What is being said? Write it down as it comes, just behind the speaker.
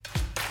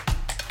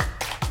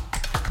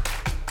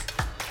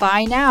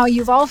By now,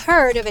 you've all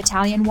heard of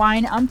Italian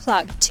Wine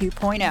Unplugged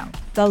 2.0,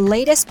 the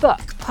latest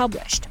book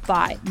published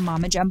by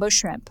Mama Jumbo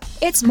Shrimp.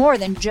 It's more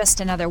than just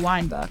another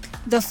wine book.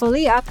 The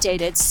fully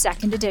updated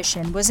second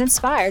edition was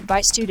inspired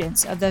by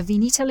students of the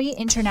Vinitaly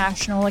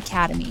International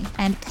Academy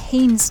and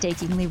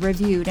painstakingly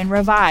reviewed and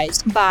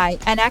revised by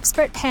an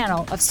expert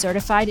panel of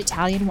certified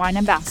Italian wine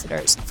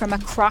ambassadors from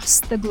across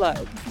the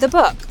globe. The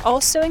book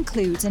also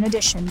includes an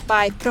edition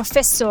by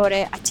Professore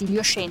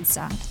Attilio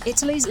Scienza,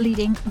 Italy's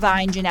leading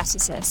vine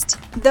geneticist.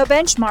 The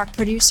benchmark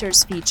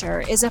producers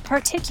feature is a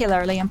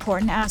particularly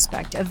important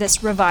aspect of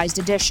this revised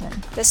edition.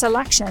 The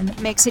selection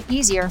makes it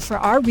easier for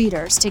our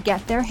readers to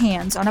get their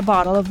hands on a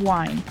bottle of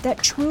wine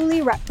that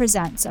truly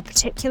represents a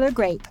particular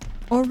grape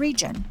or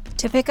region.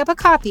 To pick up a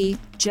copy,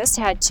 just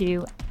head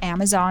to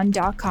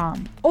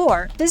Amazon.com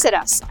or visit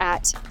us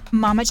at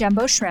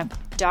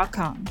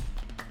mamajumboshrimp.com.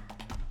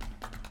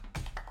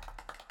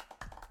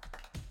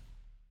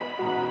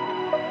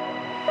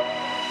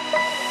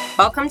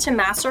 Welcome to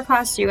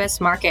Masterclass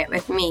U.S. Market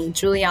with me,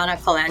 Juliana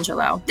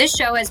Colangelo. This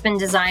show has been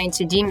designed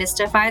to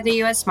demystify the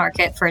U.S.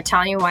 market for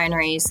Italian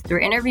wineries through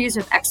interviews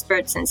with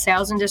experts in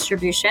sales and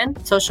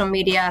distribution, social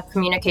media,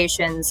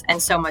 communications,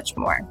 and so much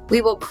more.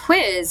 We will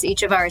quiz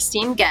each of our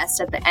esteemed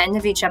guests at the end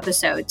of each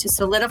episode to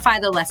solidify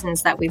the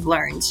lessons that we've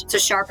learned. So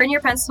sharpen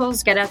your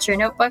pencils, get out your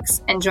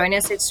notebooks, and join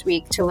us each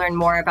week to learn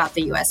more about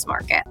the U.S.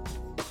 market.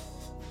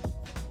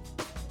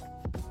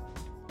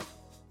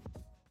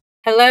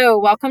 Hello,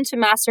 welcome to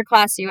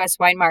Masterclass U.S.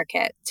 Wine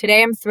Market.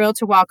 Today, I'm thrilled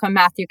to welcome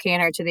Matthew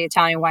Canner to the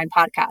Italian Wine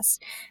Podcast.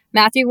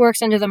 Matthew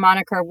works under the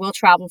moniker Will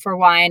Travel for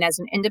Wine as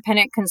an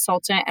independent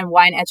consultant and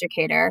wine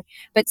educator,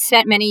 but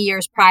spent many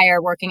years prior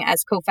working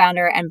as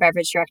co-founder and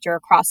beverage director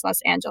across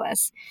Los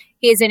Angeles.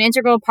 He is an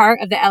integral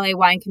part of the LA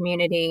wine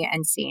community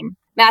and scene.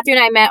 Matthew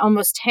and I met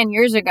almost 10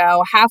 years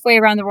ago, halfway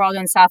around the world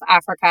in South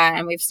Africa,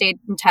 and we've stayed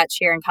in touch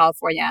here in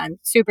California. I'm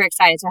super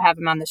excited to have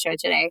him on the show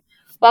today.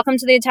 Welcome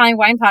to the Italian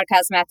Wine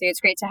Podcast, Matthew. It's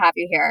great to have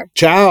you here.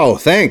 Ciao.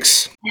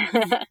 Thanks.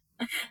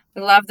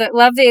 Love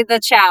the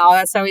ciao.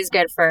 That's always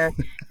good for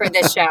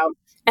this show.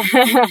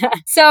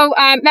 So,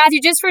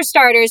 Matthew, just for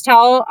starters,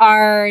 tell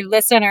our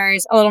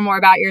listeners a little more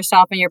about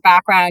yourself and your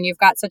background. You've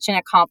got such an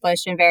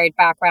accomplished and varied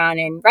background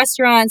in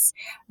restaurants,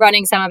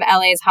 running some of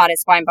LA's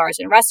hottest wine bars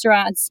and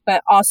restaurants,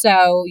 but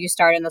also you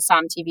starred in the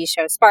SOM TV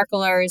show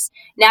Sparklers.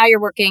 Now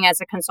you're working as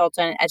a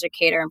consultant,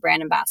 educator, and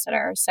brand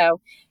ambassador.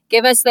 So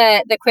give us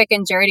the quick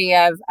and dirty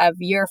of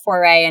your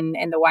foray in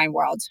the wine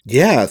world.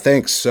 Yeah,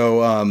 thanks.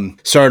 So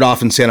started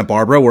off in Santa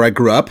Barbara, where I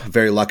grew up.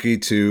 Very lucky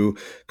to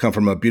come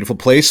from a beautiful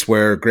place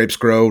where grapes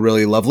grow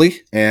really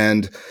lovely.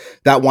 And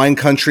that wine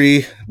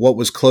country, what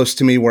was close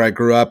to me where I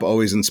grew up,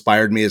 always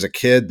inspired me as a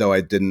kid, though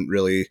I didn't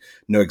really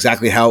know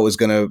exactly how it was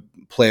going to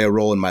play a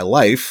role in my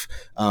life.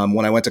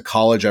 When I went to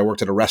college, I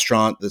worked at a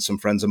restaurant that some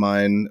friends of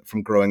mine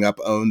from growing up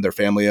owned, their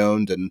family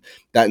owned, and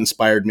that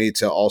inspired me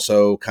to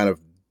also kind of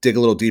dig a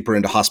little deeper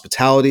into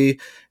hospitality.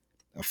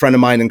 A friend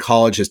of mine in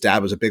college, his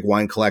dad was a big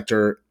wine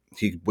collector.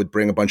 He would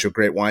bring a bunch of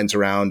great wines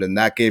around, and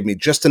that gave me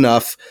just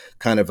enough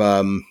kind of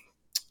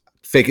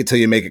fake it till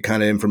you make it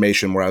kind of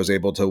information where I was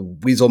able to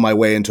weasel my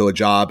way into a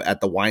job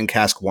at the Wine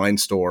Cask wine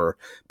store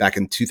back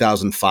in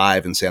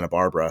 2005 in Santa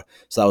Barbara.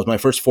 So that was my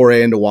first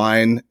foray into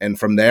wine. And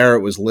from there,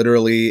 it was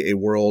literally a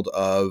world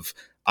of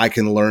I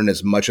can learn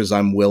as much as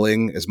I'm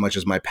willing, as much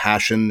as my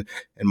passion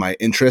and my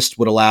interest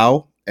would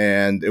allow.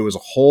 And it was a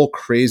whole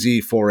crazy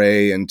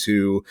foray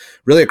into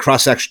really a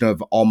cross-section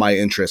of all my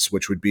interests,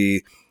 which would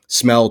be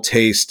smell,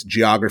 taste,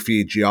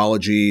 geography,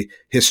 geology,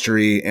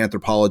 history,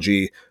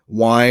 anthropology.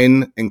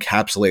 Wine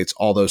encapsulates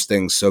all those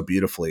things so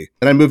beautifully.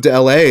 And I moved to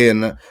LA,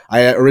 and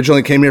I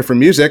originally came here for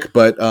music,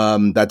 but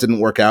that didn't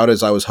work out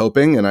as I was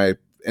hoping. And I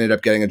ended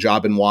up getting a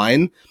job in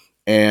wine.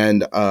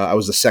 And I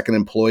was the second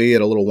employee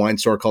at a little wine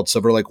store called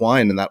Silver Lake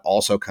Wine. And that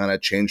also kind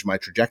of changed my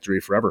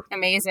trajectory forever.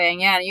 Amazing.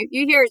 Yeah.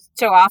 You hear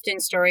so often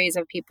stories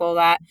of people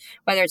that,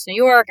 whether it's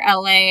New York,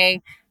 LA,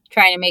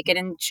 trying to make it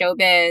in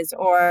showbiz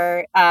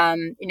or,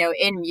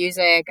 in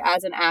music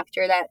as an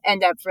actor that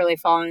end up really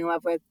falling in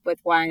love with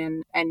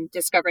wine and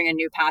discovering a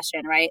new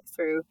passion, right?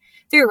 Through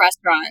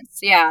restaurants.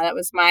 Yeah. That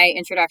was my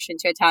introduction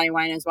to Italian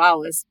wine as well,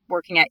 was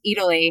working at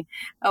Italy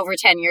over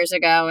 10 years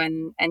ago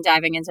and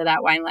diving into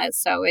that wine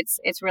list. So it's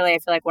really, I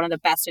feel like one of the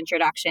best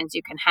introductions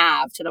you can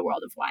have to the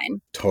world of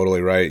wine.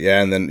 Totally right.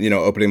 Yeah. And then,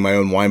 opening my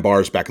own wine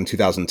bars back in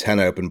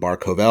 2010, I opened Bar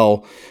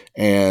Covell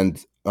and,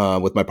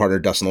 with my partner,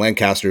 Dustin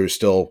Lancaster, who's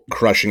still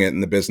crushing it in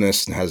the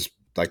business and has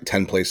like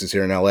 10 places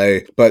here in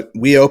LA. But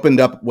we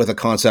opened up with a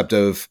concept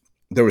of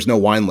there was no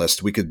wine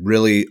list. We could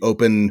really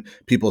open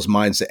people's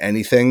minds to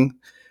anything.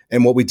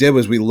 And what we did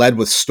was we led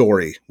with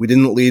story. We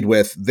didn't lead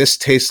with this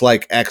tastes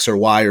like X or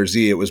Y or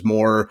Z. It was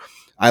more,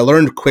 I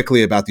learned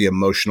quickly about the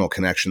emotional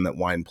connection that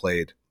wine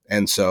played.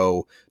 And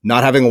so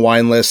not having a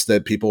wine list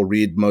that people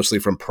read mostly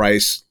from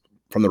price,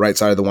 from the right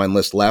side of the wine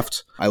list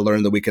left, I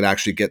learned that we could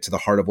actually get to the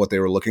heart of what they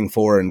were looking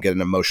for and get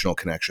an emotional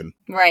connection.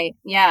 Right.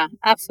 Yeah,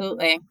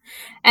 absolutely.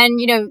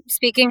 And,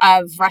 speaking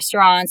of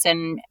restaurants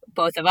and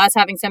both of us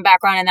having some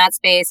background in that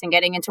space and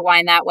getting into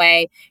wine that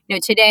way.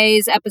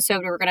 Today's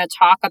episode, we're going to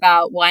talk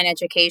about wine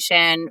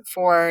education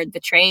for the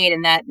trade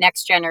and that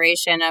next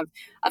generation of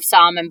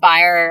somm and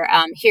buyer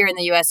here in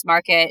the U.S.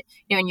 market.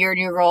 In your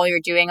new role, you're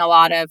doing a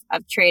lot of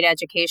trade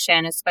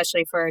education,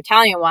 especially for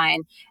Italian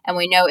wine. And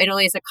we know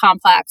Italy is a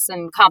complex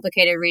and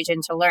complicated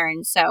region to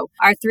learn. So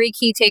our 3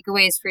 key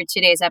takeaways for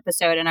today's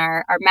episode and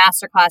our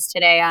masterclass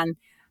today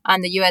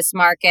on the U.S.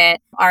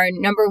 market are: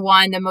 number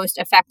 1, the most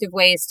effective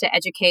ways to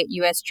educate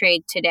U.S.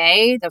 trade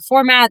today, the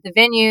format, the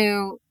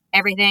venue,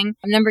 everything.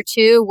 Number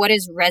 2, what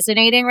is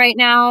resonating right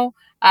now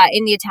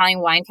in the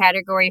Italian wine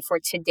category for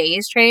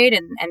today's trade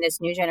and this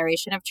new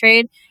generation of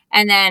trade.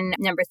 And then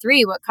number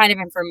 3, what kind of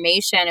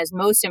information is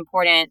most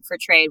important for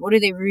trade? What do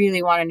they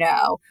really want to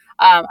know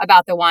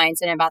about the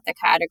wines and about the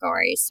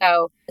category?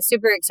 So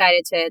super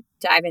excited to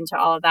dive into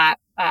all of that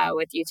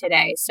with you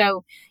today.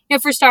 So,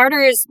 for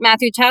starters,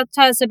 Matthew, tell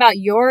us about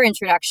your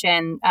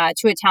introduction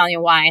to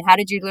Italian wine. How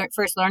did you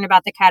first learn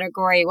about the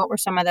category? What were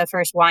some of the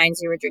first wines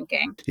you were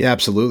drinking? Yeah,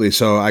 absolutely.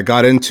 So I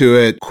got into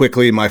it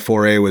quickly. My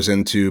foray was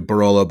into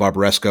Barolo,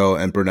 Barbaresco,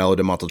 and Brunello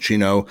di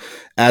Montalcino,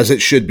 as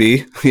it should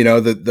be.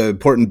 The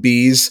important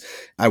Bs.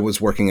 I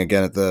was working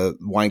again at the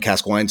Wine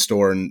Cask wine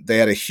store, and they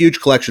had a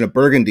huge collection of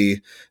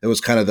Burgundy. It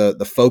was kind of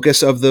the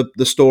focus of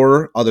the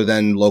store, other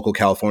than local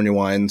California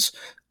wines.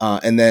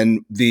 And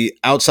then the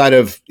outside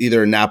of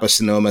either Napa,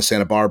 Sonoma,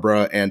 Santa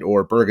Barbara, and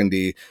or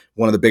Burgundy,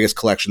 one of the biggest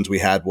collections we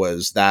had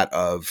was that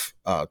of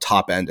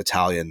top end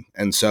Italian.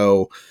 And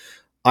so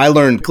I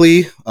learned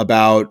quickly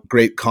about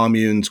great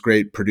communes,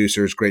 great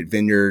producers, great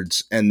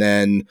vineyards. And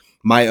then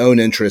my own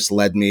interest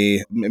led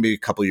me maybe a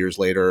couple years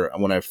later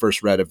when I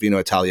first read A Vino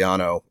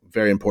Italiano,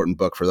 very important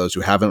book for those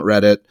who haven't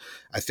read it.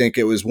 I think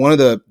it was one of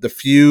the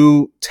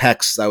few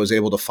texts I was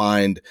able to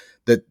find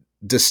that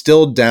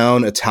distilled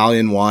down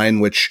Italian wine,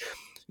 which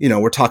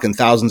we're talking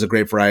thousands of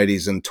grape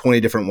varieties and 20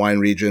 different wine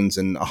regions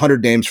and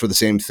 100 names for the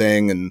same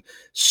thing and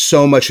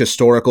so much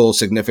historical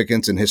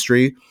significance and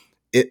history.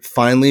 It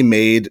finally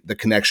made the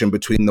connection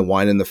between the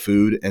wine and the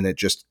food, and it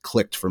just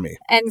clicked for me.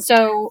 And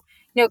so,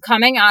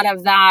 coming out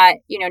of that,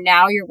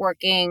 now you're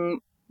working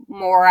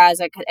more as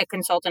a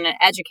consultant and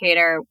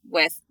educator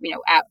with,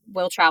 at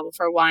Will Travel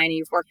for Wine.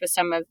 You've worked with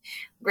some of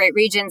great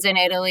regions in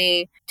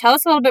Italy. Tell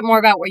us a little bit more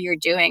about what you're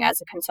doing as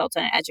a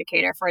consultant and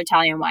educator for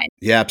Italian wine.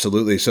 Yeah,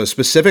 absolutely. So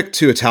specific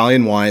to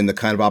Italian wine, the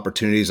kind of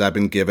opportunities I've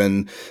been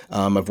given,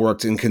 I've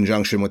worked in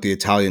conjunction with the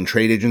Italian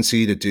Trade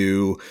Agency to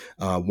do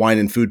wine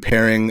and food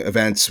pairing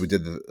events. We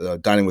did the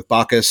Dining with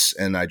Bacchus,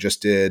 and I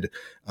just did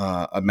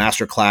a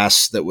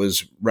masterclass that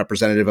was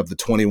representative of the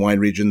 20 wine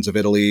regions of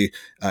Italy,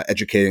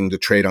 educating the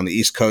trade on the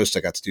East Coast.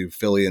 I got to do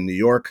Philly and New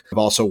York. I've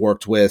also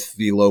worked with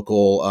the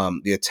local,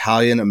 the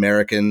Italian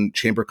American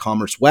Chamber of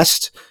Commerce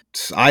West,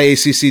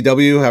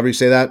 IACCW, however you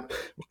say that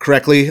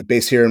correctly,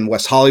 based here in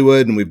West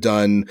Hollywood. And we've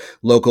done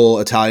local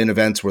Italian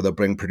events where they'll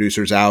bring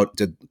producers out,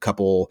 did a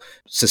couple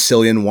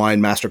Sicilian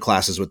wine master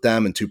classes with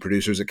them and 2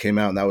 producers that came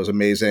out. And that was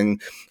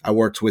amazing. I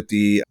worked with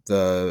the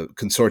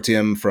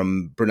consortium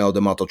from Brunello di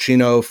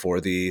Montalcino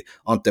for the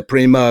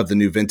anteprima of the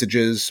new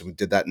vintages. We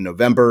did that in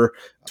November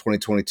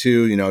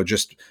 2022,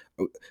 just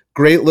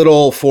great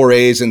little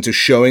forays into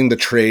showing the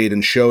trade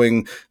and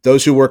showing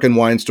those who work in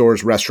wine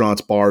stores,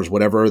 restaurants, bars,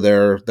 whatever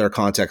their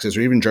context is,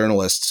 or even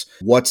journalists,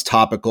 what's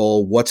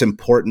topical, what's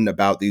important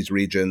about these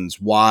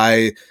regions,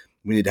 why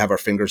we need to have our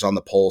fingers on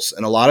the pulse.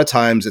 And a lot of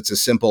times it's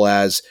as simple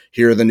as,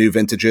 here are the new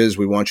vintages.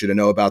 We want you to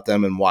know about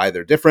them and why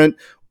they're different.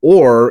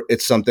 Or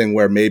it's something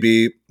where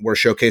maybe we're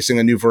showcasing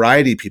a new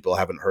variety people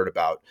haven't heard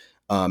about.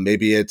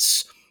 Maybe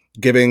it's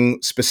giving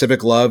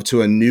specific love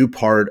to a new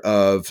part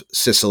of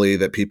Sicily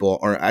that people,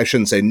 or I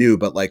shouldn't say new,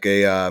 but like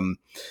an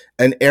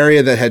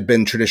area that had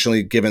been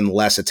traditionally given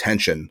less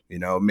attention.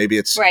 Maybe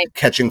it's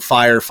catching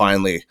fire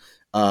finally.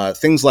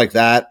 Things like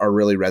that are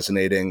really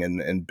resonating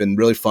and been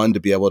really fun to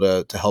be able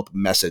to help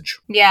message.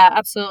 Yeah,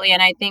 absolutely.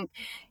 And I think,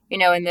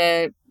 in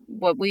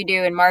what we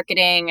do in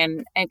marketing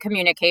and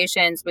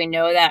communications, we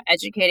know that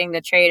educating the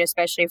trade,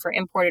 especially for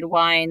imported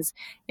wines,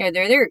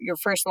 they're your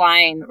first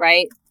line,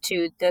 right,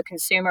 to the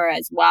consumer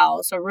as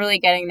well. So really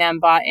getting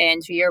them bought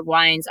into your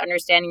wines,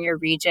 understanding your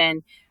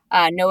region,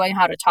 knowing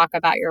how to talk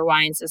about your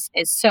wines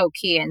is so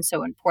key and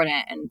so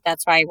important. And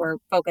that's why we're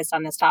focused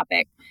on this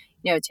topic,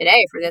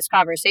 today for this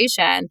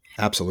conversation.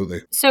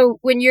 Absolutely. So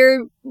when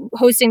you're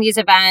hosting these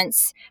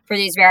events for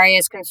these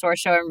various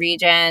consortia and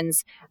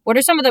regions, what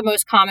are some of the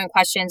most common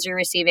questions you're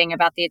receiving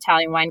about the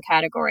Italian wine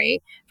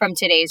category from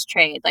today's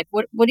trade? Like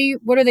what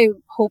are they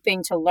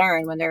hoping to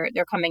learn when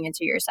they're coming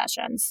into your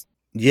sessions?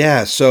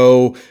 Yeah.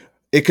 So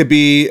it could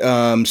be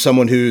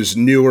someone who's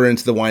newer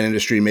into the wine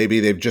industry. Maybe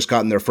they've just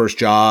gotten their first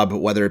job,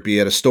 whether it be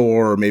at a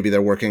store or maybe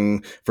they're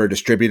working for a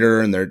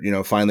distributor and they're,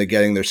 finally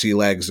getting their sea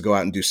legs to go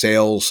out and do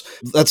sales.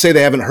 Let's say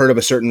they haven't heard of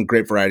a certain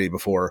grape variety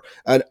before.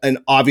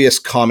 An obvious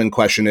common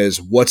question is,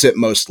 what's it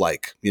most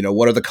like?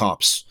 What are the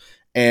comps?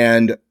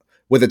 And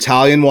with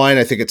Italian wine,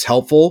 I think it's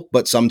helpful,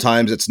 but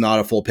sometimes it's not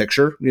a full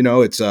picture.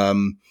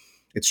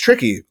 It's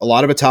tricky. A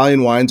lot of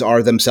Italian wines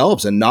are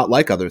themselves and not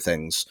like other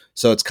things.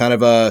 So it's kind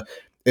of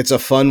it's a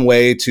fun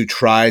way to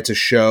try to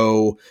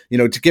show,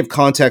 to give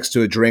context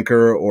to a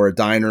drinker or a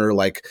diner.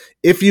 Like,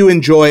 if you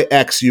enjoy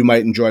X, you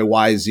might enjoy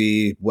Y,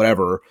 Z,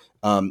 whatever.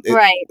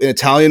 Right. In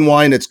Italian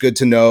wine, it's good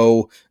to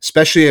know,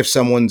 especially if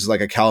someone's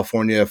like a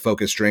California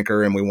focused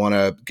drinker and we want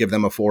to give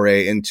them a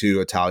foray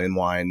into Italian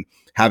wine.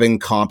 Having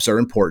comps are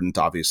important,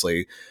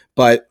 obviously.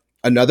 But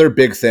another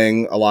big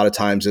thing a lot of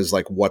times is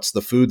like, what's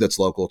the food that's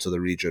local to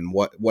the region?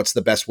 What's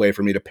the best way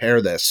for me to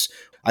pair this?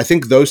 I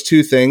think those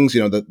two things,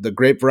 the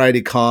grape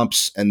variety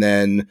comps and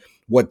then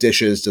what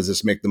dishes does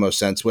this make the most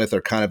sense with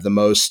are kind of the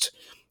most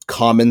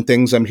common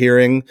things I'm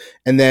hearing.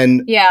 And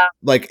then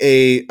like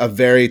a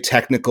very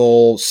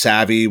technical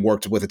savvy,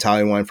 worked with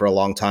Italian wine for a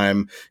long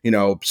time.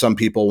 Some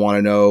people want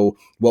to know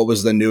what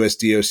was the newest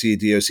DOC,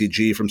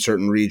 DOCG from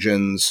certain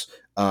regions,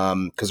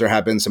 because there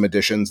have been some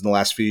additions in the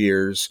last few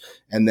years.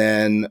 And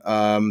then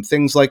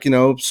things like,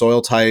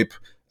 soil type,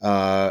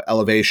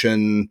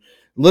 elevation,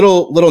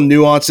 little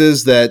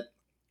nuances that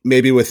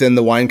maybe within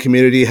the wine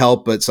community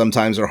help, but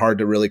sometimes are hard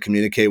to really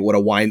communicate what a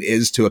wine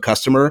is to a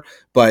customer.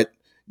 But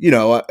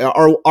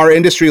our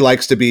industry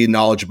likes to be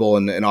knowledgeable,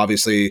 and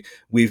obviously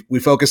we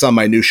focus on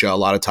minutia a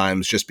lot of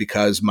times, just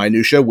because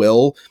minutia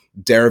will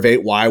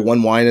derivate why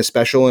one wine is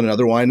special and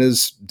another wine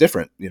is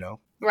different.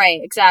 Right,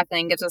 exactly,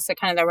 and gives us the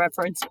kind of the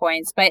reference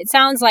points. But it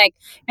sounds like,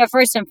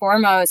 first and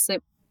foremost,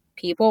 that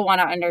people want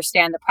to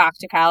understand the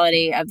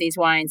practicality of these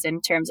wines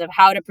in terms of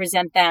how to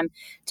present them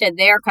to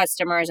their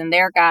customers and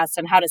their guests,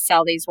 and how to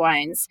sell these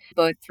wines,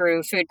 both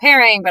through food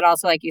pairing, but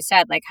also, like you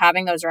said, like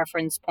having those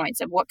reference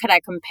points of what could I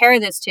compare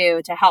this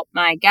to help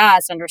my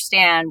guests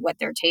understand what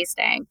they're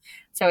tasting.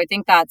 So I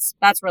think that's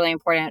really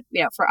important,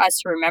 for us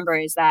to remember,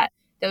 is that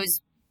those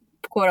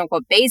quote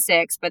unquote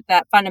basics, but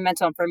that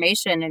fundamental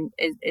information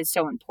is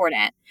so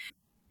important.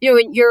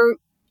 You're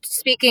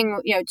speaking,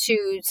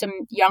 to some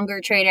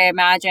younger trade, I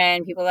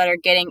imagine, people that are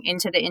getting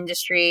into the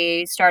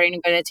industry, starting to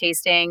go to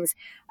tastings.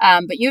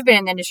 But you've been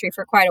in the industry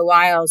for quite a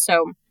while.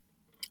 So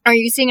are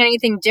you seeing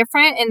anything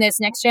different in this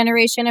next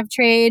generation of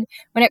trade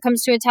when it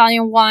comes to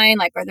Italian wine?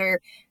 Like, are there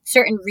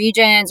certain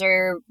regions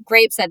or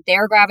grapes that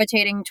they're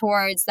gravitating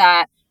towards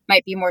that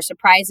might be more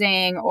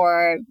surprising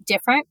or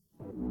different?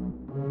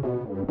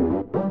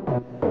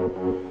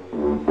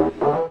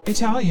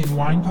 Italian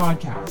Wine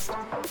Podcast,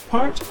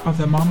 part of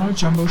the Mama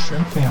Jumbo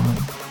Shrimp family.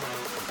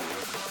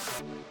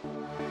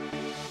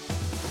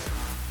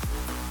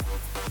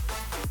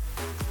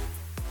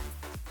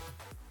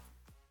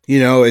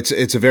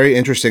 It's a very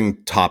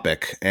interesting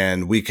topic,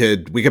 and we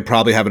could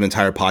probably have an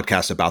entire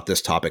podcast about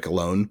this topic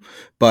alone.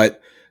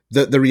 But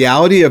the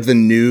reality of the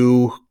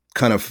new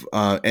kind of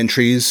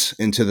entries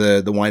into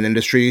the wine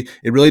industry,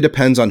 it really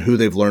depends on who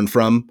they've learned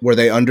from. Were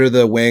they under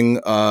the wing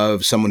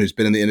of someone who's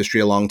been in the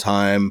industry a long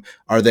time?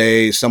 Are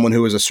they someone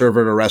who was a server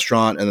at a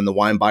restaurant and then the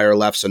wine buyer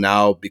left, so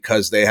now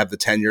because they have the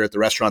tenure at the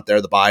restaurant,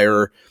 they're the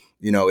buyer?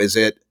 Is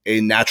it a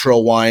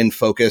natural wine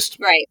focused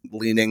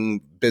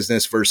leaning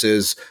business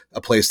versus a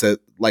place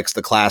that likes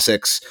the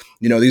classics?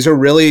 These are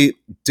really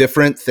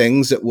different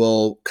things that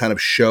will kind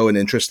of show an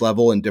interest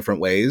level in different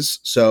ways.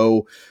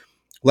 So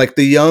like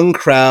the young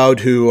crowd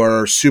who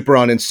are super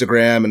on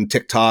Instagram and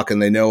TikTok, and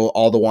they know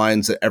all the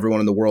wines that everyone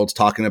in the world's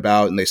talking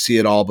about, and they see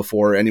it all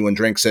before anyone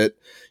drinks it.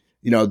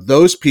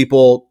 Those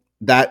people,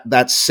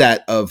 that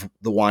set of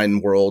the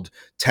wine world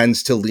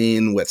tends to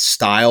lean with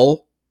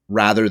style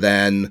rather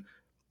than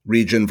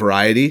region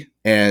variety.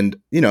 And,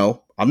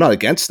 I'm not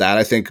against that.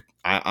 I think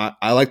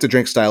I like to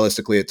drink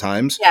stylistically at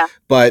times,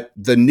 but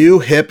the new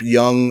hip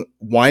young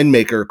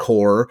winemaker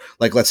core,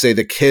 like let's say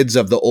the kids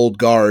of the old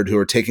guard who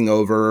are taking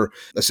over,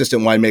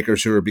 assistant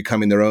winemakers who are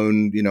becoming their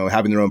own,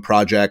 having their own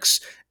projects,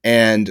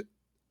 and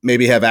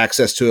maybe have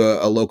access to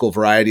a local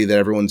variety that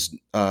everyone's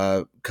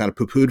kind of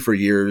poo-pooed for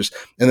years.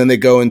 And then they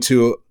go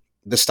into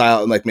the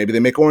style, like maybe they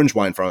make orange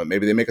wine from it.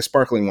 Maybe they make a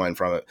sparkling wine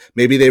from it.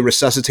 Maybe they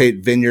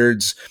resuscitate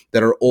vineyards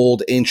that are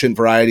old, ancient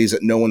varieties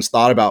that no one's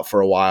thought about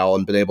for a while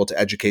and been able to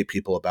educate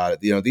people about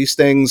it. These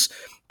things,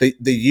 the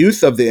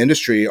youth of the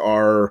industry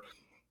are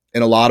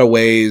in a lot of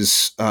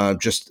ways,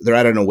 they're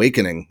at an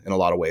awakening in a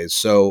lot of ways.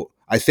 So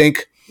I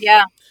think,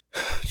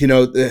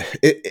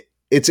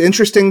 it's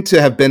interesting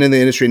to have been in the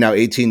industry now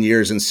 18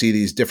 years and see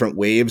these different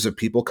waves of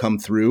people come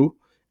through,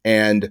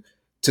 and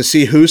to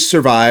see who's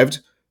survived,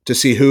 to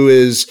see who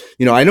is,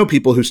 I know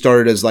people who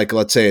started as like,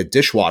 let's say a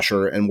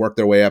dishwasher and worked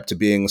their way up to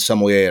being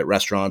sommelier at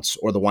restaurants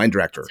or the wine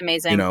director. It's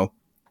amazing.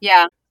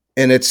 Yeah.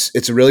 And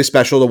it's really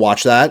special to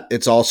watch that.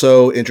 It's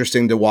also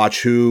interesting to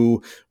watch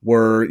who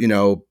were,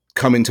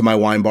 coming to my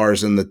wine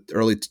bars in the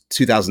early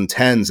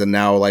 2010s and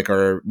now like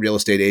are real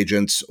estate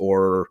agents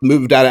or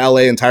moved out of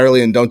LA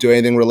entirely and don't do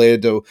anything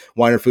related to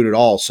wine or food at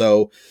all.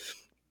 So,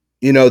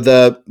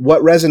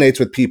 what resonates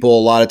with people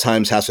a lot of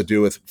times has to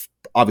do with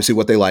obviously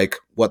what they like,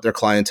 what their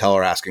clientele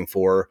are asking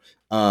for.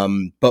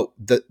 But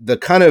the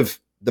kind of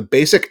the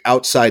basic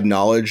outside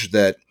knowledge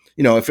that,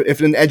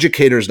 if an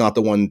educator is not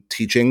the one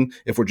teaching,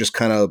 if we're just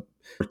kind of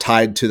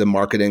tied to the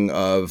marketing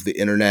of the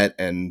internet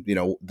and,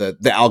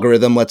 the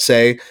algorithm, let's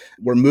say,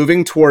 we're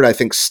moving toward, I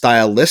think,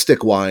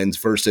 stylistic wines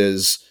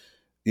versus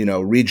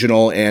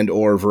regional and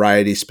or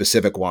variety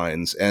specific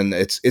wines. And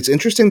it's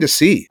interesting to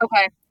see.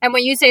 Okay. And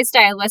when you say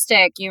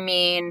stylistic, you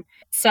mean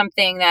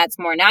something that's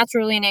more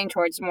natural leaning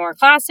towards more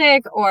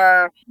classic,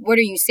 or what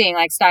are you seeing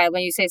like style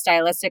when you say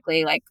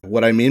stylistically? Like,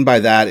 what I mean by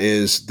that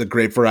is the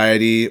grape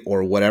variety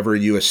or whatever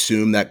you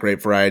assume that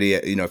grape variety,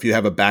 if you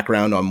have a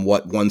background on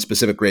what one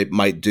specific grape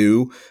might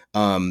do,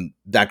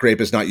 that grape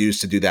is not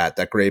used to do that.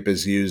 That grape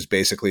is used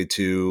basically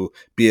to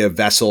be a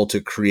vessel to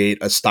create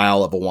a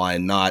style of a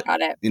wine, not, got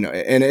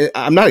it.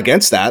 I'm not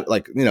against that.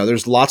 Like,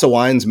 there's lots of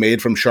wines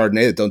made from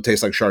Chardonnay that don't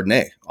taste like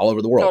Chardonnay all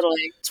over the world.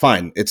 Totally. It's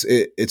fine.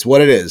 It's what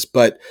it is.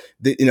 But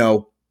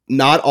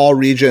not all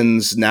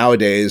regions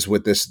nowadays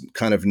with this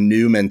kind of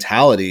new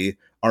mentality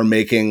are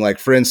making, like,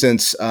 for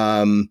instance,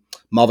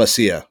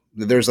 Malvasia.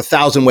 There's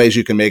 1,000 ways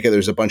you can make it.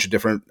 There's a bunch of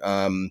different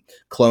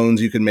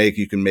clones you can make.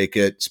 You can make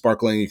it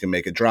sparkling. You can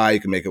make it dry. You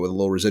can make it with a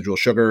little residual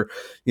sugar.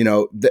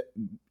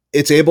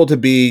 It's able to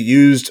be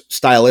used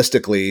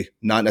stylistically,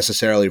 not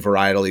necessarily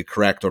varietally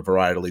correct or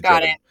varietally Got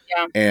driven. it.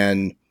 Yeah.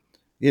 And,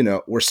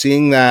 we're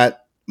seeing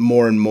that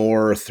more and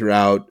more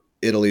throughout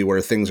Italy, where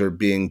things are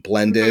being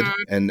blended,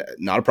 and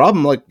not a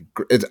problem. Like,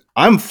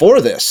 I'm for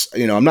this,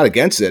 I'm not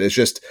against it. It's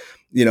just,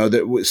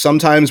 that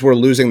sometimes we're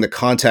losing the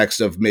context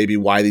of maybe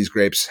why these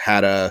grapes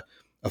had a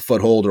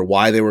foothold, or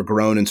why they were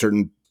grown in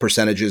certain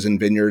percentages in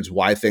vineyards,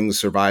 why things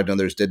survived and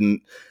others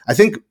didn't. I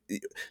think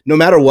no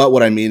matter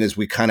what I mean is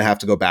we kind of have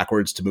to go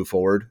backwards to move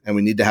forward, and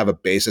we need to have a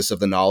basis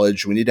of the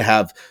knowledge. We need to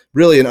have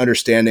really an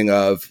understanding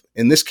of,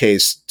 in this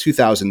case,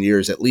 2,000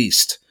 years at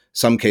least,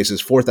 some cases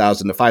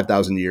 4,000 to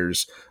 5,000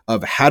 years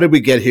of how did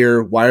we get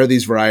here? Why are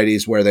these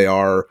varieties where they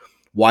are?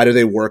 Why do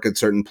they work at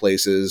certain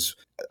places?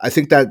 I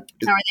think that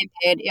how are they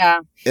paid? Yeah.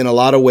 In a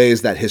lot of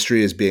ways, that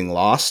history is being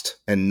lost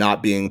and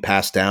not being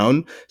passed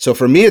down. So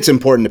for me, it's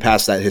important to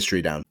pass that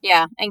history down.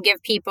 Yeah. And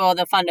give people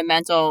the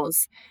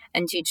fundamentals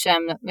and teach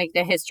them like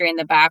the history and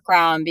the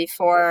background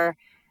before,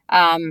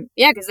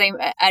 because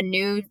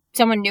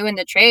someone new in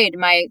the trade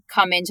might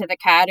come into the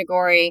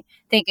category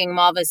thinking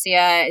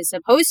Malvasia is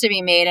supposed to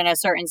be made in a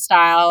certain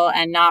style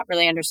and not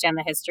really understand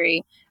the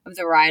history of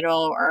the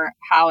varietal or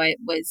how it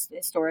was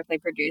historically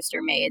produced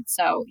or made.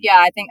 So yeah,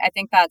 I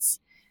think that's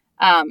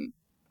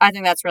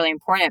really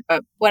important.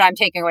 But what I'm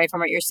taking away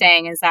from what you're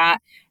saying is that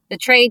the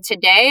trade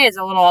today is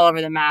a little all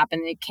over the map,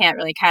 and you can't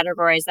really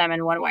categorize them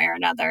in one way or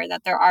another.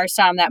 That there are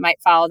some that might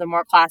follow the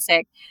more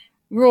classic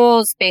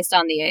rules based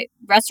on the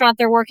restaurant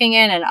they're working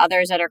in, and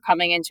others that are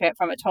coming into it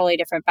from a totally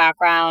different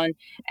background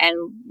and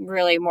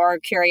really more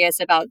curious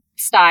about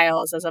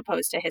styles as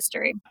opposed to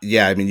history.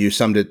 Yeah, I mean, you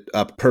summed it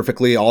up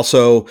perfectly.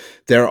 Also,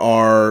 there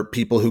are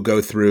people who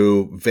go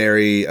through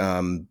very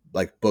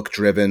like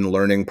book-driven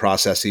learning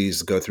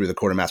processes, go through the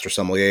Court of Master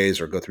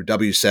Sommeliers or go through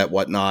WSET,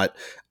 whatnot.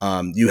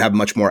 You have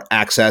much more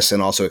access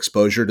and also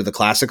exposure to the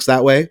classics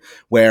that way,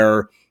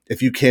 where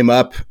if you came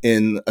up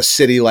in a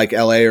city like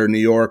LA or New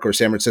York or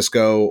San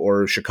Francisco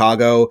or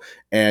Chicago,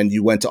 and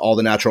you went to all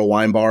the natural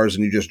wine bars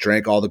and you just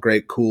drank all the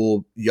great,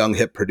 cool, young,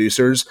 hip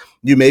producers,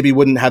 you maybe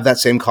wouldn't have that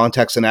same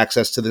context and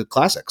access to the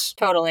classics.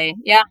 Totally.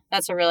 Yeah,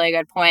 that's a really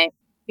good point.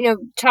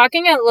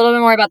 Talking a little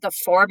bit more about the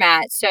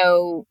format.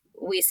 So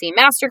we see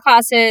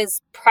masterclasses,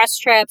 press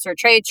trips or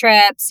trade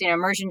trips,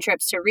 immersion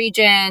trips to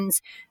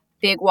regions,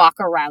 big walk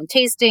around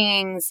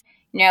tastings.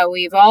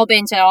 We've all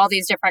been to all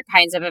these different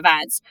kinds of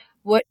events.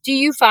 What do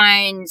you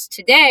find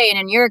today, and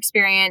in your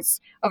experience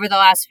over the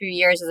last few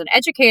years as an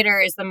educator,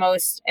 is the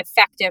most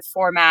effective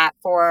format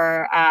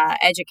for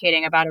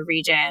educating about a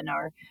region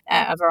or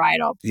a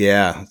varietal?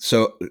 Yeah.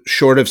 So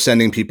short of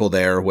sending people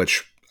there,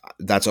 which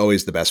that's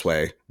always the best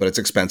way, but it's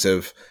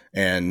expensive.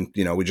 And,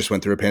 we just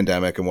went through a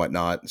pandemic and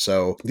whatnot.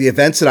 So the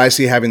events that I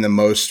see having the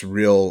most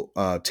real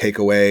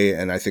takeaway,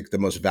 and I think the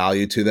most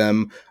value to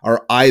them,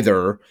 are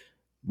either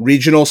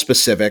regional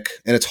specific.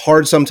 And it's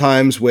hard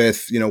sometimes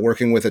with,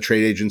 working with a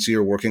trade agency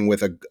or working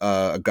with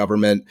a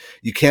government.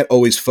 You can't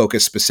always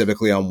focus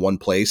specifically on one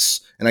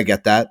place. And I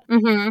get that.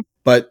 Mm-hmm.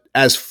 But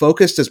as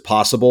focused as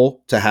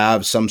possible to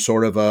have some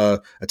sort of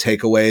a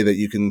takeaway that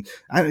you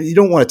you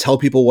don't want to tell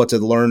people what to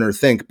learn or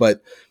think,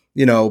 but,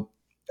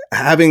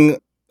 having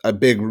a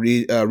big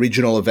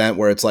regional event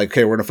where it's like,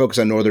 okay, we're going to focus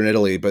on Northern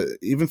Italy, but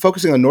even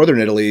focusing on Northern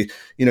Italy,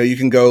 you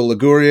can go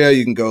Liguria,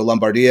 you can go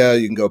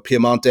Lombardia, you can go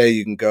Piemonte,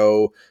 you can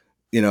go,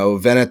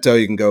 Veneto,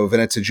 you can go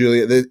Venezia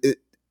Giulia.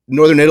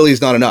 Northern Italy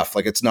is not enough.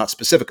 Like, it's not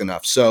specific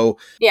enough. So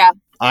yeah,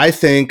 I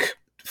think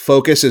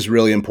focus is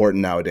really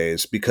important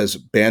nowadays because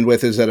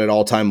bandwidth is at an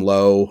all-time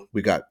low.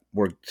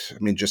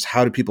 Just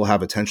how do people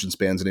have attention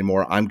spans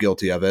anymore? I'm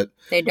guilty of it.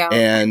 They don't.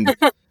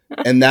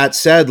 And that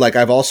said, like,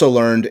 I've also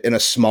learned in a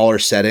smaller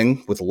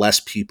setting with less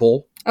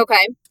people.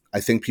 Okay.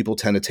 I think people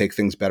tend to take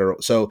things better.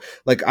 So,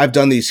 like, I've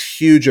done these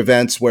huge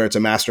events where it's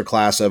a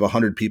masterclass of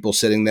 100 people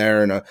sitting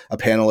there and a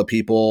panel of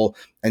people,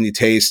 and you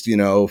taste,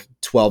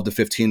 12 to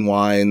 15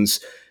 wines.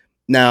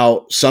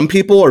 Now, some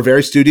people are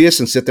very studious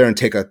and sit there and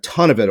take a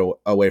ton of it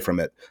away from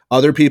it.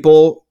 Other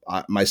people,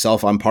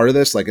 myself, I'm part of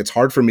this. Like, it's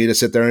hard for me to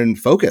sit there and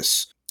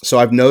focus. So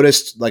I've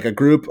noticed, like,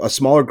 a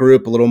smaller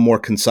group, a little more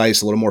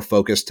concise, a little more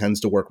focused tends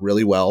to work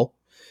really well.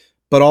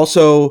 but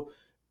also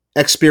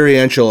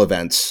experiential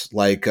events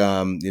like,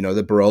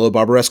 the Barolo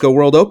Barbaresco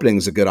World Opening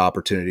is a good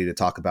opportunity to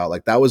talk about.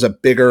 Like, that was a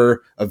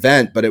bigger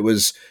event, but it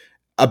was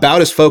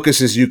about as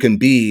focused as you can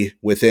be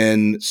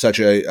within such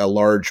a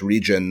large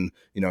region,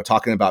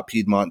 talking about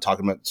Piedmont,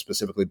 talking about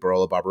specifically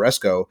Barolo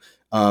Barbaresco,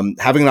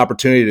 having an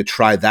opportunity to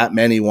try that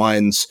many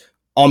wines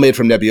all made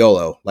from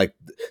Nebbiolo. Like,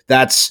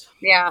 that's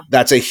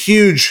a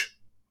huge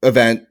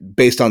event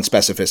based on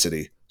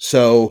specificity.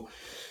 So,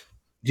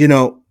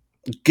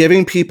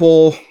 giving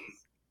people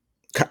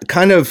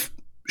kind of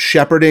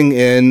shepherding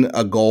in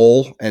a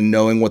goal and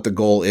knowing what the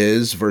goal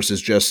is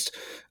versus just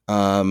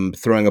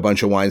throwing a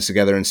bunch of wines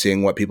together and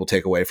seeing what people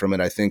take away from it,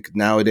 I think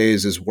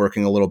nowadays is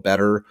working a little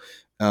better.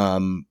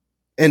 And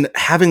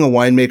having a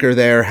winemaker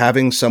there,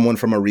 having someone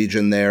from a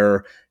region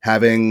there,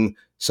 having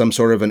some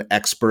sort of an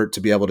expert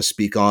to be able to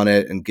speak on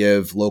it and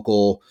give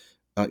local,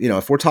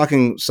 if we're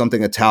talking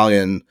something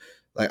Italian,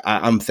 like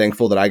I'm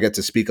thankful that I get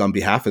to speak on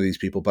behalf of these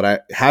people,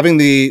 but having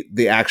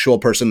the actual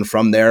person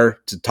from there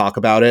to talk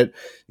about it,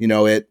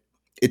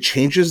 it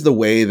changes the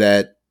way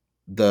that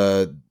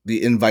the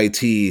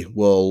invitee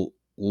will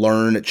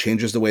learn. It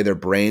changes the way their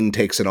brain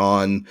takes it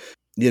on,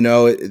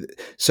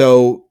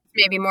 so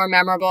maybe more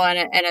memorable in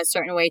a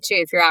certain way too,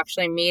 if you're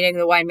actually meeting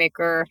the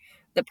winemaker,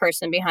 the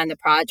person behind the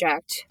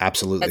project.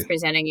 Absolutely. That's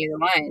presenting you the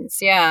wines.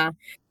 Yeah.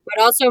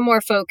 But also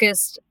more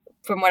focused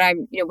from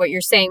what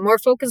you're saying, more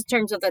focused in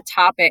terms of the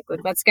topic.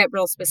 Like, let's get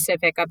real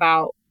specific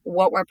about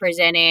what we're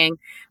presenting,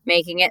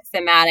 making it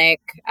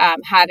thematic,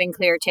 having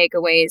clear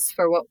takeaways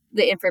for what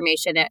the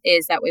information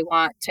is that we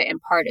want to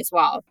impart as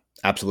well.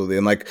 Absolutely.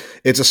 And like,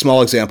 it's a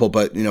small example,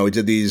 but we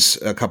did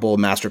a couple of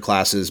master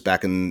classes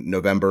back in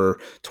November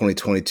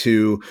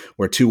 2022,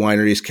 where two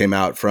wineries came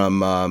out from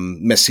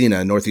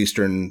Messina,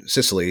 northeastern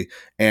Sicily.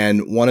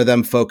 And one of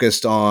them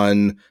focused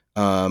on,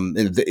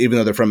 even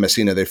though they're from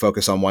Messina, they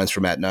focus on wines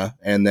from Etna.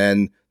 And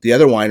then the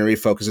other winery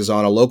focuses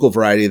on a local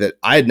variety that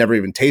I had never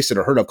even tasted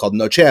or heard of called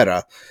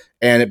Nocera.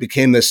 And it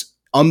became this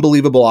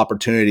unbelievable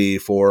opportunity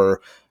for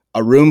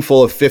a room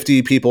full of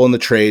 50 people in the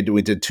trade.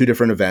 We did two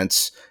different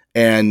events.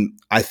 And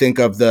I think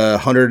of the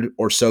 100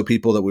 or so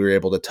people that we were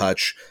able to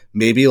touch,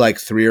 maybe like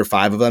 3 or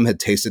 5 of them had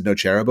tasted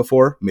Nocera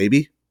before,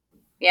 maybe.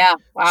 Yeah.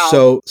 Wow.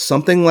 So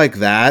something like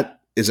that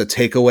is a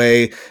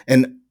takeaway.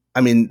 And I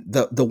mean,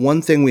 the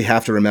one thing we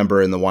have to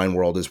remember in the wine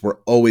world is we're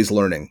always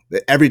learning.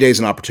 Every day is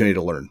an opportunity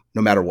to learn,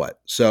 no matter what.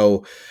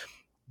 So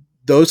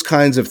those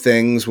kinds of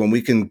things, when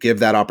we can give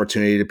that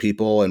opportunity to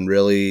people and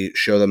really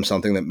show them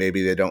something that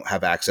maybe they don't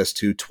have access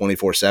to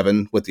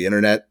 24/7 with the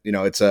internet,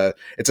 it's a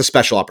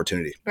special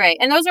opportunity. Right.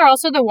 And those are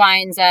also the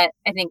wines that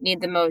I think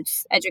need the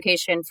most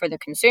education for the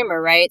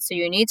consumer, right? So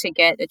you need to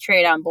get the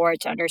trade on board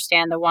to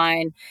understand the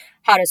wine,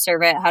 how to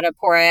serve it, how to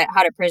pour it,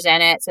 how to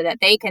present it, so that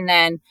they can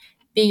then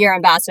be your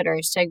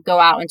ambassadors to go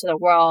out into the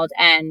world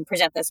and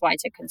present this wine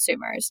to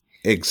consumers.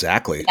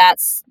 Exactly.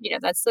 That's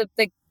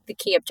the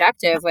key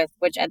objective with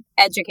which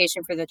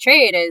education for the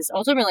trade is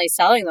ultimately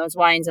selling those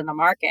wines in the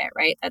market,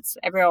 right?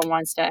 We're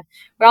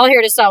all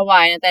here to sell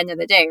wine at the end of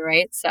the day,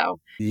 right?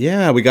 So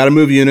yeah, we got to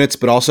move units,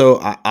 but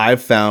also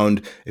I've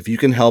found if you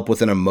can help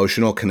with an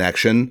emotional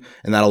connection,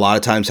 and that a lot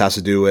of times has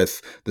to do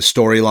with the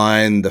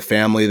storyline, the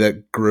family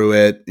that grew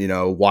it,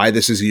 why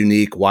this is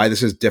unique, why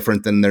this is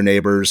different than their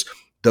neighbors.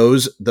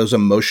 Those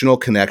emotional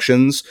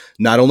connections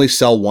not only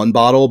sell one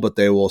bottle, but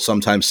they will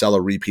sometimes sell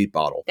a repeat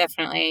bottle.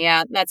 Definitely.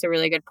 Yeah, that's a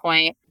really good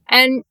point.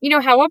 And,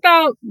 how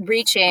about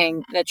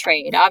reaching the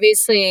trade?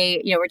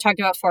 Obviously, we're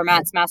talking about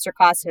formats,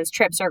 masterclasses,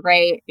 trips are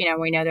great.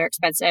 We know they're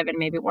expensive and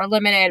maybe more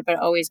limited, but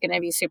always going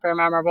to be super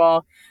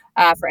memorable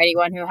for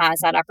anyone who has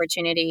that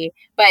opportunity.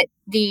 But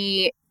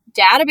the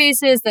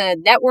databases, the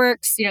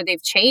networks,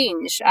 they've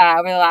changed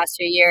over the last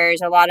few years.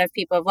 A lot of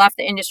people have left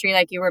the industry,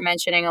 like you were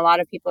mentioning. A lot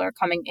of people are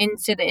coming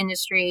into the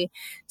industry.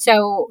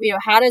 So,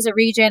 how does a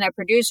region, a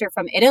producer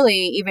from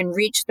Italy even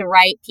reach the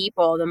right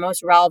people, the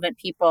most relevant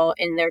people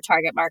in their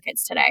target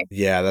markets today?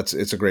 Yeah,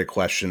 it's a great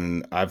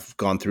question. I've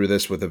gone through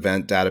this with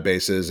event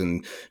databases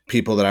and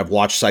people that I've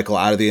watched cycle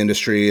out of the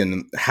industry.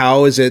 And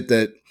how is it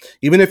that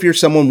even if you're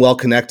someone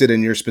well-connected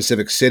in your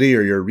specific city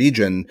or your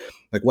region,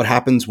 like what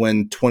happens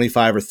when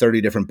 25 or 30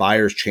 different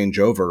buyers change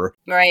over?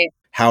 Right.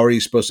 How are you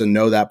supposed to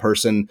know that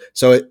person?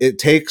 So it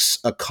takes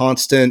a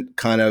constant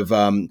kind of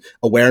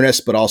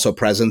awareness, but also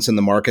presence in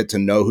the market to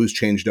know who's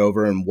changed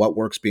over and what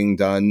work's being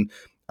done.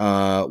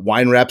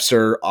 Wine reps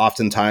are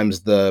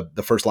oftentimes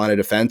the first line of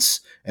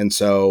defense. And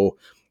so,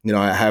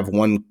 I have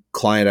one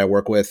client I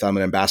work with. I'm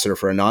an ambassador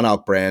for a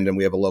non-alc brand, and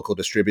we have a local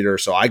distributor.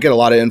 So I get a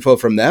lot of info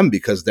from them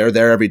because they're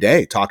there every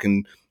day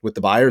talking with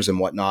the buyers and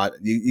whatnot.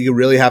 You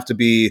really have to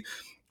be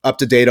up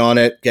to date on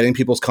it, getting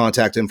people's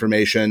contact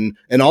information,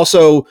 and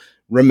also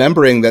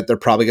remembering that they're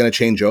probably going to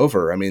change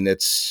over. I mean,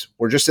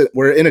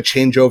 we're in a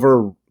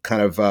changeover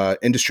kind of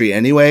industry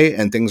anyway,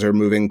 and things are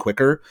moving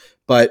quicker,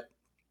 but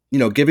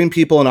giving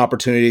people an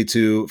opportunity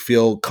to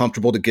feel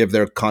comfortable to give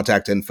their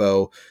contact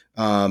info,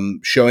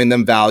 showing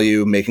them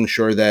value, making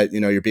sure that,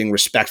 you're being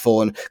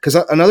respectful. And because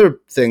another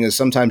thing is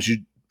sometimes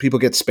people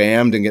get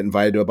spammed and get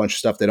invited to a bunch of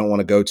stuff they don't want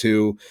to go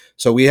to.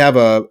 So we have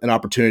an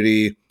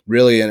opportunity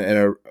really and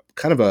a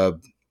kind of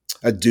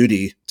a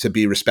duty to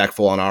be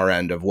respectful on our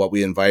end of what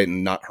we invite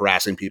and not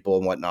harassing people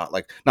and whatnot.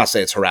 Like, not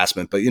say it's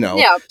harassment, but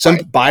some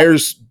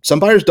buyers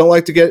don't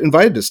like to get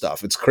invited to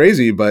stuff. It's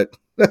crazy, but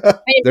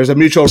there's a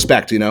mutual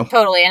respect,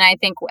 Totally. And I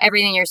think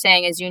everything you're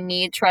saying is you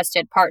need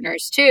trusted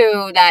partners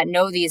too that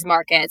know these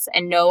markets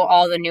and know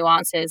all the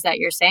nuances that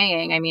you're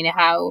saying. I mean,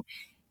 how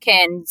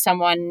can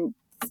someone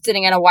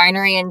sitting at a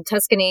winery in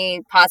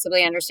Tuscany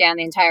possibly understand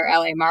the entire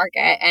LA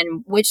market,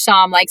 and which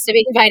som likes to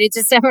be invited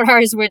to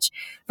seminars, which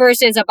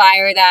versus a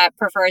buyer that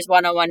prefers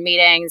one-on-one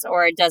meetings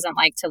or doesn't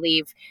like to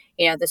leave,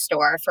 the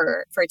store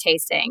for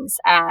tastings.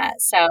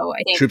 So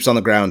I think troops on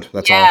the ground.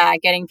 That's all. Yeah,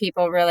 getting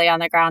people really on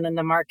the ground in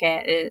the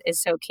market is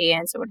so key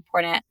and so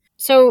important.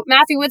 So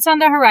Matthew, what's on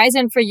the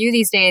horizon for you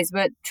these days?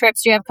 What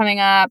trips do you have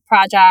coming up?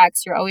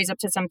 Projects? You're always up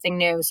to something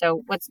new.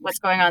 So what's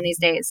going on these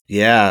days?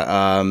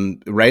 Yeah,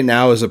 right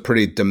now is a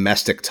pretty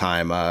domestic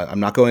time. I'm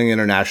not going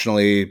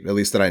internationally, at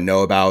least that I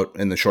know about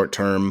in the short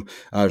term.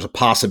 There's a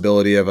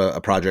possibility of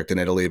a project in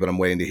Italy, but I'm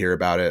waiting to hear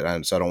about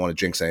it. So I don't want to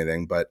jinx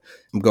anything. But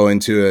I'm going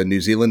to a New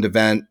Zealand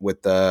event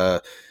with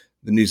the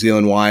New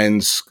Zealand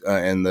wines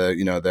and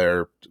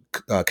their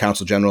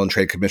Council General and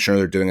Trade Commissioner.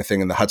 They're doing a thing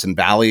in the Hudson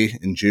Valley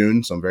in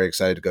June, so I'm very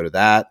excited to go to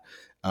that.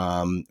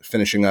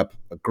 Finishing up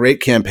a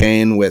great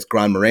campaign with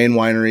Grand Moraine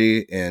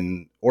Winery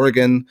in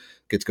Oregon.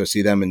 Get to go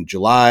see them in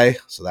July,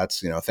 so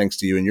that's thanks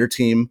to you and your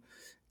team.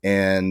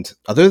 And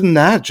other than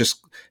that, just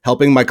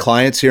helping my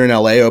clients here in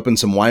LA open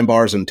some wine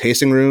bars and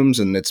tasting rooms,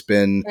 and it's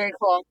been very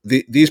cool.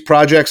 These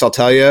projects, I'll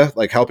tell you,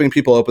 like helping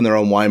people open their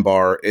own wine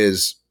bar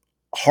is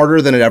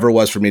harder than it ever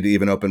was for me to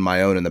even open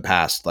my own in the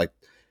past. Like,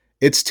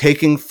 it's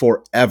taking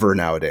forever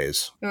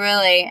nowadays.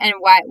 Really? And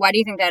why do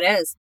you think that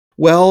is?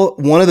 Well,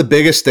 one of the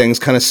biggest things,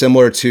 kind of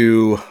similar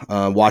to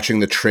watching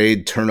the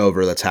trade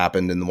turnover that's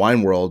happened in the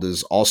wine world,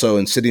 is also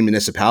in city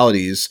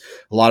municipalities.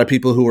 A lot of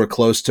people who were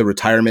close to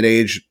retirement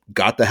age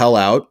got the hell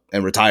out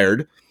and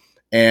retired.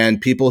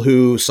 And people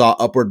who saw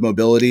upward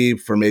mobility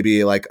for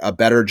maybe like a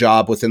better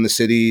job within the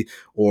city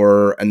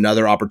or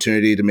another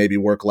opportunity to maybe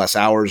work less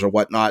hours or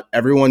whatnot,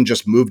 everyone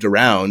just moved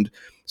around.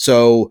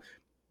 So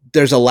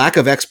there's a lack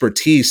of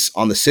expertise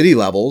on the city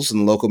levels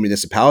and local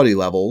municipality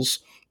levels.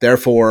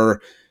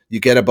 Therefore, you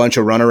get a bunch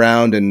of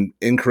runaround and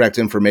incorrect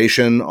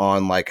information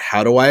on like,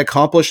 how do I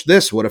accomplish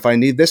this? What if I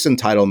need this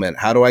entitlement?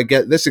 How do I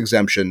get this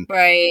exemption?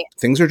 Right.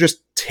 Things are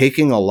just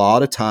taking a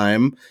lot of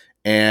time.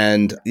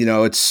 And,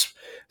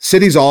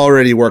 cities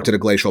already worked at a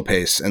glacial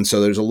pace. And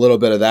so there's a little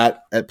bit of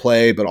that at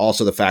play, but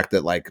also the fact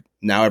that like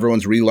now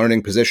everyone's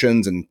relearning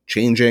positions and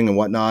changing and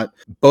whatnot.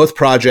 Both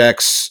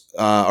projects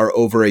are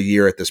over a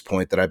year at this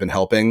point that I've been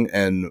helping.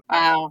 And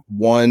wow.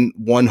 One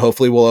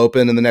hopefully will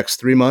open in the next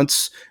 3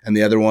 months. And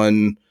the other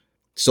one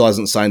still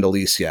hasn't signed a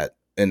lease yet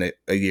in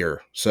a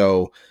year.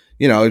 So,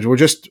 we're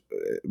just,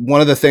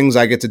 one of the things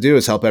I get to do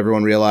is help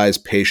everyone realize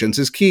patience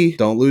is key.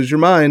 Don't lose your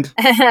mind.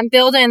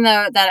 Build in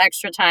that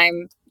extra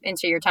time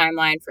into your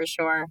timeline for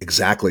sure.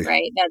 Exactly.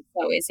 Right. That's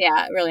always,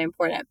 really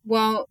important.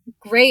 Well,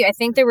 great. I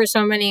think there were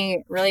so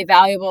many really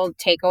valuable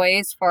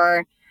takeaways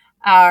for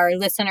our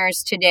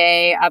listeners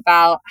today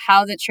about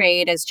how the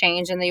trade has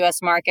changed in the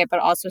U.S. market, but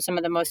also some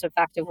of the most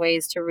effective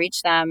ways to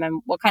reach them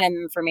and what kind of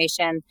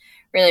information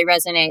really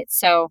resonates.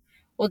 So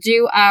we'll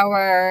do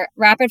our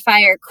rapid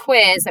fire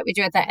quiz that we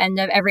do at the end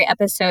of every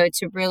episode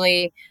to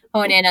really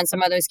hone in on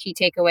some of those key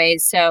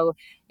takeaways. So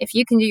if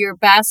you can do your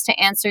best to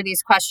answer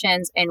these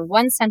questions in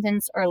one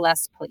sentence or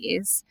less,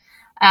 please.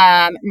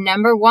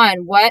 Number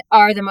one, what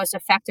are the most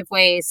effective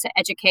ways to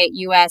educate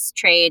U.S.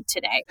 trade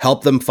today?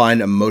 Help them find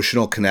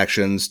emotional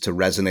connections to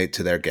resonate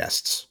to their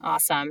guests.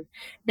 Awesome.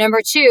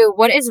 Number two,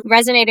 what is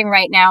resonating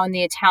right now in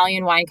the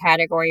Italian wine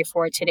category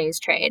for today's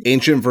trade?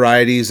 Ancient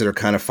varieties that are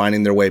kind of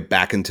finding their way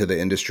back into the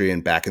industry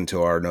and back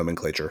into our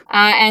nomenclature.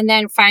 And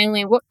then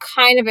finally, what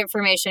kind of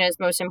information is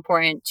most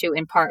important to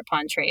impart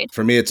upon trade?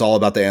 For me, it's all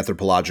about the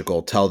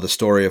anthropological. Tell the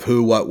story of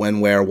who, what,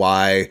 when, where,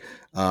 why.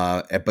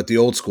 But the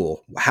old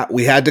school,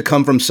 we had to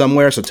come from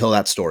somewhere. So tell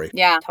that story.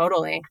 Yeah,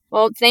 totally.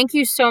 Well, thank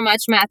you so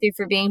much, Matthew,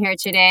 for being here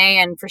today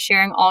and for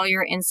sharing all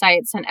your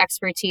insights and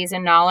expertise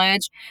and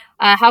knowledge.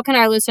 How can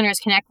our listeners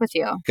connect with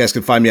you? You guys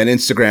can find me on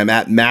Instagram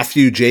at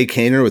Matthew J.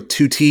 Kaner with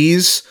 2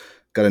 T's.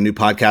 Got a new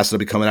podcast that'll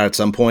be coming out at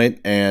some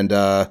point, and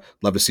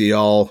love to see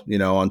y'all,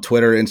 on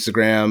Twitter,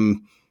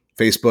 Instagram,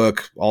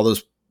 Facebook, all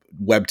those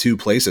Web 2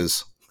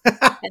 places.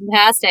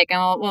 Fantastic.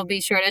 And we'll be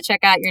sure to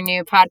check out your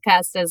new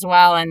podcast as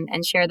well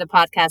and share the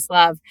podcast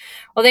love.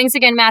 Well, thanks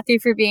again, Matthew,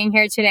 for being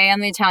here today on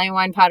the Italian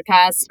Wine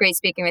Podcast. Great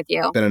speaking with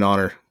you. Been an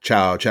honor.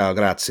 Ciao,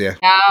 grazie.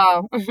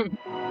 Ciao.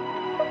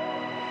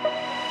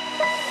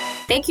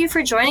 Thank you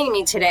for joining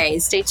me today.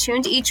 Stay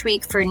tuned each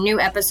week for new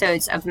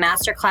episodes of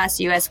Masterclass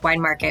US Wine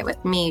Market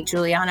with me,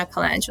 Juliana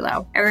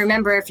Colangelo. And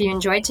remember, if you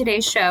enjoyed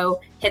today's show,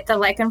 hit the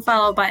like and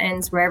follow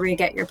buttons wherever you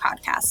get your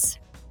podcasts.